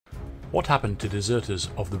What happened to deserters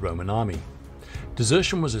of the Roman army?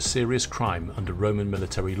 Desertion was a serious crime under Roman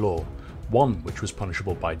military law, one which was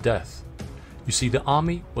punishable by death. You see, the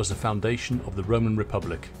army was the foundation of the Roman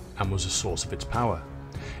Republic and was a source of its power.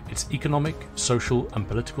 Its economic, social and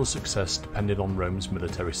political success depended on Rome's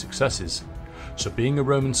military successes. So being a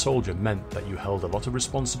Roman soldier meant that you held a lot of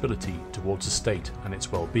responsibility towards the state and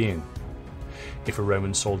its well-being. If a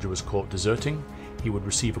Roman soldier was caught deserting, he would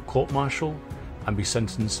receive a court-martial and be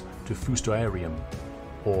sentenced to Fustuarium,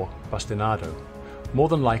 or bastinado. More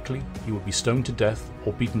than likely, he would be stoned to death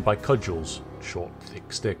or beaten by cudgels, short,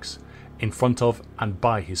 thick sticks, in front of and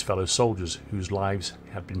by his fellow soldiers whose lives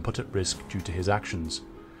had been put at risk due to his actions.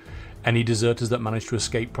 Any deserters that managed to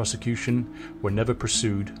escape prosecution were never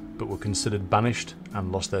pursued but were considered banished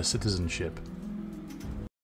and lost their citizenship.